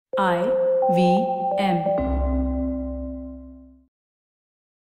IVM.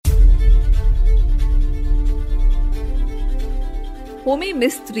 Homi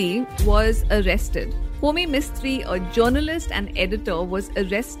Mistry was arrested. Homi Mistry, a journalist and editor, was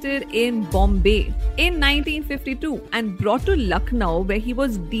arrested in Bombay in 1952 and brought to Lucknow, where he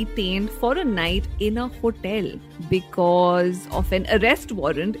was detained for a night in a hotel because of an arrest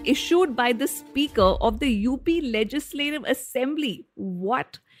warrant issued by the Speaker of the UP Legislative Assembly.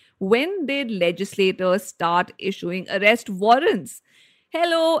 What? When did legislators start issuing arrest warrants?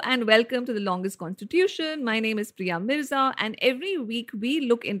 Hello and welcome to the Longest Constitution. My name is Priya Mirza, and every week we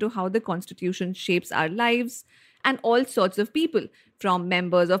look into how the Constitution shapes our lives and all sorts of people, from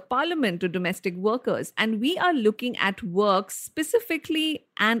members of parliament to domestic workers. And we are looking at work specifically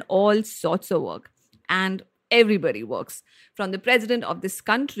and all sorts of work. And everybody works, from the president of this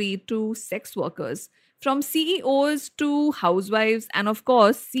country to sex workers, from CEOs to housewives, and of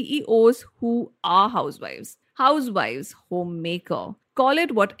course, CEOs who are housewives. Housewives, homemaker. Call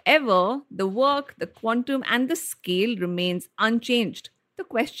it whatever, the work, the quantum, and the scale remains unchanged. The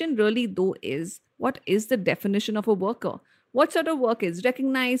question really, though, is what is the definition of a worker? What sort of work is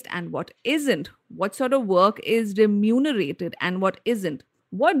recognized and what isn't? What sort of work is remunerated and what isn't?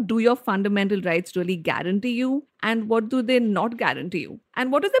 What do your fundamental rights really guarantee you and what do they not guarantee you? And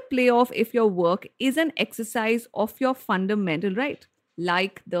what is the playoff if your work is an exercise of your fundamental right,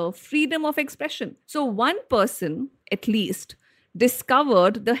 like the freedom of expression? So, one person, at least,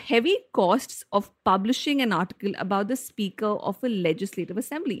 discovered the heavy costs of publishing an article about the Speaker of a legislative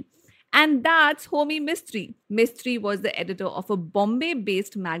assembly. And that's Homi Mistry. Mistry was the editor of a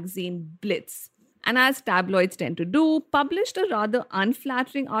Bombay-based magazine, Blitz. And as tabloids tend to do, published a rather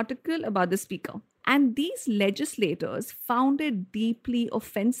unflattering article about the Speaker. And these legislators found it deeply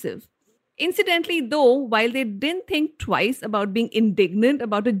offensive. Incidentally, though, while they didn't think twice about being indignant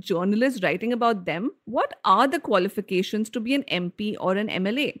about a journalist writing about them, what are the qualifications to be an MP or an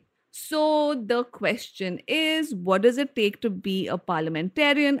MLA? So the question is, what does it take to be a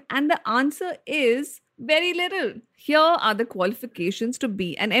parliamentarian? And the answer is very little. Here are the qualifications to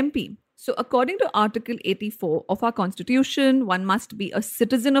be an MP. So, according to Article 84 of our Constitution, one must be a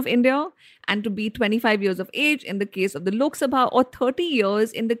citizen of India and to be 25 years of age in the case of the Lok Sabha or 30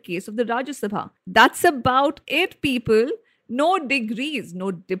 years in the case of the Rajya Sabha. That's about it, people. No degrees, no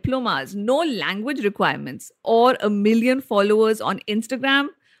diplomas, no language requirements, or a million followers on Instagram,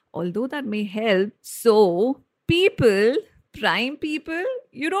 although that may help. So, people, prime people,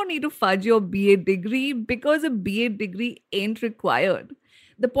 you don't need to fudge your BA degree because a BA degree ain't required.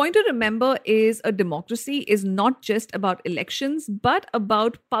 The point to remember is a democracy is not just about elections, but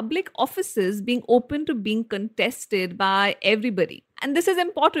about public offices being open to being contested by everybody. And this is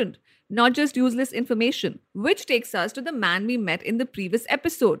important, not just useless information, which takes us to the man we met in the previous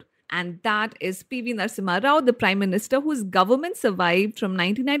episode. And that is PV Narasimha Rao, the Prime Minister whose government survived from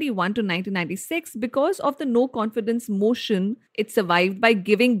 1991 to 1996 because of the no confidence motion. It survived by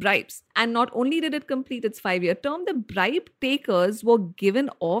giving bribes. And not only did it complete its 5-year term, the bribe takers were given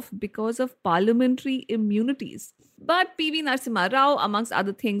off because of parliamentary immunities. But PV Narasimha Rao, amongst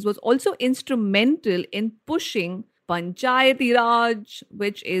other things, was also instrumental in pushing Panchayati Raj,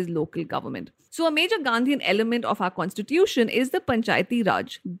 which is local government. So, a major Gandhian element of our constitution is the Panchayati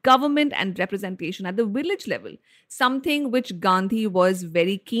Raj, government and representation at the village level, something which Gandhi was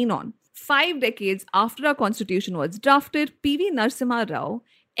very keen on. 5 decades after our constitution was drafted, PV Narasimha Rao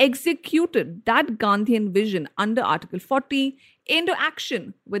executed that Gandhian vision under Article 40 into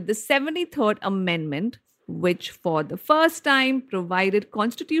action with the 73rd Amendment, which for the first time provided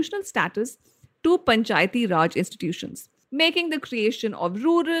constitutional status to Panchayati Raj institutions, making the creation of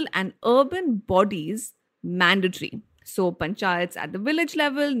rural and urban bodies mandatory. So, panchayats at the village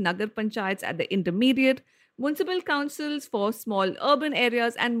level, nagar panchayats at the intermediate, municipal councils for small urban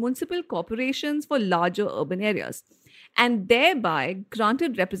areas, and municipal corporations for larger urban areas, and thereby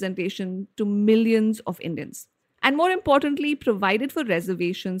granted representation to millions of Indians. And more importantly, provided for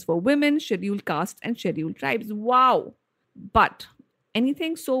reservations for women, scheduled castes, and scheduled tribes. Wow! But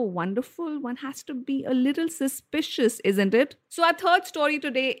anything so wonderful, one has to be a little suspicious, isn't it? So, our third story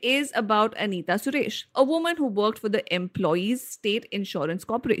today is about Anita Suresh, a woman who worked for the Employees State Insurance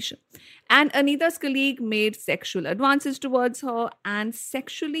Corporation. And Anita's colleague made sexual advances towards her and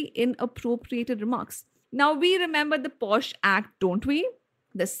sexually inappropriated remarks. Now, we remember the POSH Act, don't we?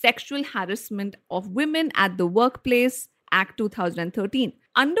 The Sexual Harassment of Women at the Workplace Act 2013,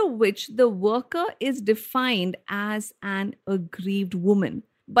 under which the worker is defined as an aggrieved woman.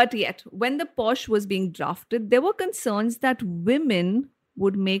 But yet, when the POSH was being drafted, there were concerns that women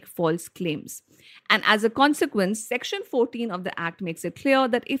would make false claims. And as a consequence, Section 14 of the Act makes it clear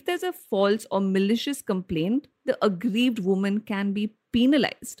that if there's a false or malicious complaint, the aggrieved woman can be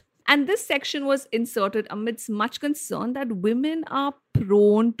penalized. And this section was inserted amidst much concern that women are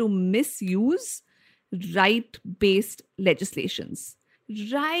prone to misuse right-based legislations.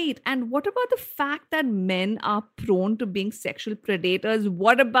 Right. And what about the fact that men are prone to being sexual predators?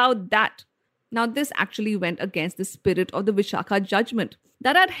 What about that? Now, this actually went against the spirit of the Vishakha judgment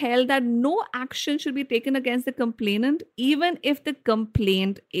that had held that no action should be taken against the complainant, even if the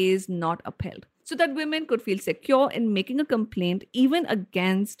complaint is not upheld. So that women could feel secure in making a complaint even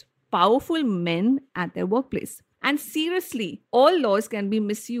against powerful men at their workplace. And seriously, all laws can be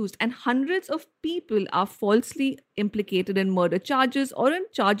misused, and hundreds of people are falsely implicated in murder charges or in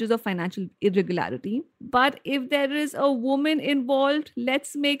charges of financial irregularity. But if there is a woman involved,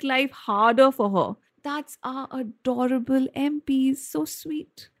 let's make life harder for her. That's our adorable MPs. So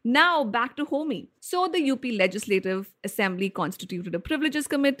sweet. Now back to Homi. So the UP Legislative Assembly constituted a privileges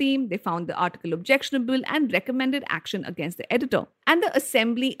committee. They found the article objectionable and recommended action against the editor. And the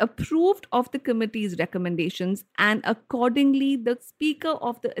assembly approved of the committee's recommendations, and accordingly, the Speaker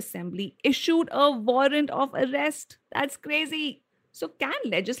of the Assembly issued a warrant of arrest. That's crazy. So can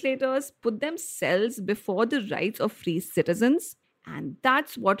legislators put themselves before the rights of free citizens? And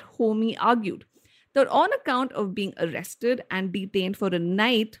that's what Homi argued. That on account of being arrested and detained for a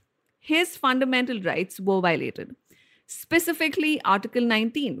night, his fundamental rights were violated. Specifically, Article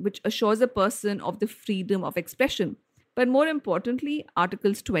 19, which assures a person of the freedom of expression. But more importantly,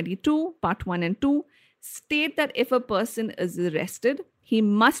 Articles 22, Part 1 and 2, state that if a person is arrested, he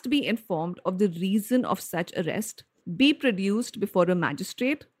must be informed of the reason of such arrest, be produced before a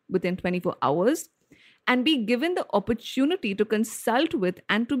magistrate within 24 hours, and be given the opportunity to consult with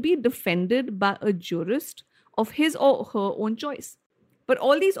and to be defended by a jurist of his or her own choice. But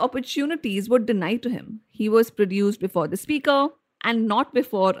all these opportunities were denied to him. He was produced before the Speaker and not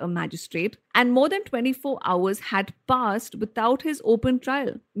before a magistrate, and more than 24 hours had passed without his open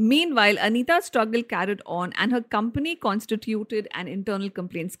trial. Meanwhile, Anita's struggle carried on, and her company constituted an internal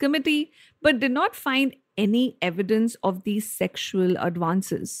complaints committee but did not find any evidence of these sexual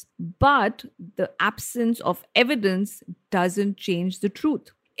advances. But the absence of evidence doesn't change the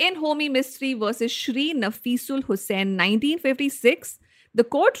truth. In Homi Mistry versus Shri Nafisul Hussain 1956, the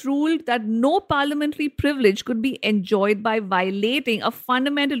court ruled that no parliamentary privilege could be enjoyed by violating a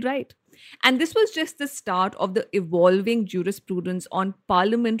fundamental right. And this was just the start of the evolving jurisprudence on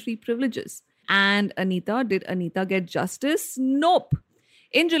parliamentary privileges. And did Anita get justice? Nope.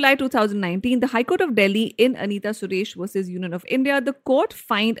 In July 2019, the High Court of Delhi in Anita Suresh versus Union of India, the court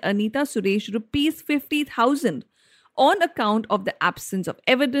fined Anita Suresh rupees 50,000 on account of the absence of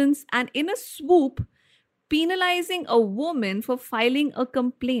evidence and in a swoop, penalizing a woman for filing a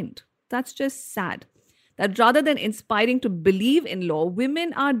complaint. That's just sad. That rather than inspiring to believe in law,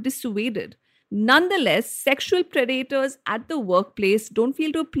 women are dissuaded. Nonetheless, sexual predators at the workplace don't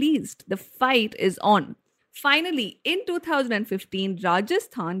feel too pleased. The fight is on. Finally, in 2015,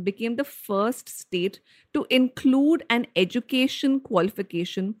 Rajasthan became the first state to include an education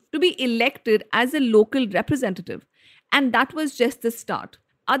qualification to be elected as a local representative. And that was just the start.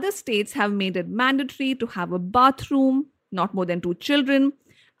 Other states have made it mandatory to have a bathroom, not more than 2 children,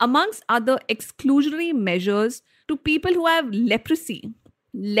 amongst other exclusionary measures to people who have leprosy.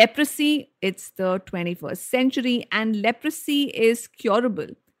 Leprosy, it's the 21st century, and leprosy is curable.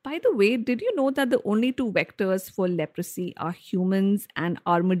 By the way, did you know that the only 2 vectors for leprosy are humans and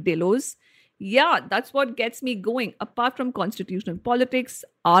armadillos? Yeah, that's what gets me going. Apart from constitutional politics,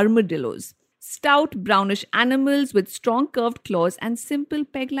 armadillos. Stout, brownish animals with strong curved claws and simple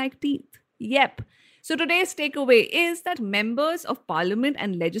peg-like teeth. Yep. So today's takeaway is that members of parliament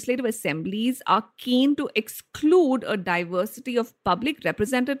and legislative assemblies are keen to exclude a diversity of public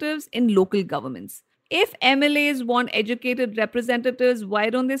representatives in local governments. If MLAs want educated representatives, why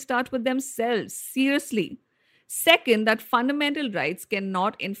don't they start with themselves? Seriously. Second, that fundamental rights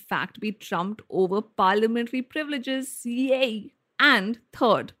cannot in fact be trumped over parliamentary privileges. Yay. And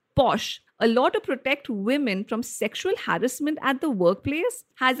third, POSH, a law to protect women from sexual harassment at the workplace,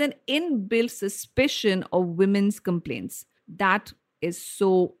 has an inbuilt suspicion of women's complaints. That is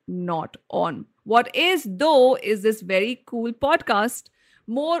so not on. What is, though, is this very cool podcast.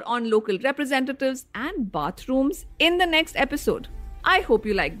 More on local representatives and bathrooms in the next episode. I hope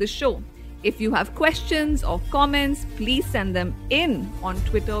you like this show. If you have questions or comments, please send them in on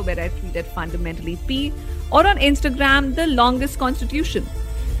Twitter, where I tweet at Fundamentally P, or on Instagram, The Longest Constitution.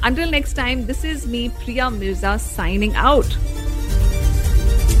 Until next time, this is me, Priya Mirza, signing out.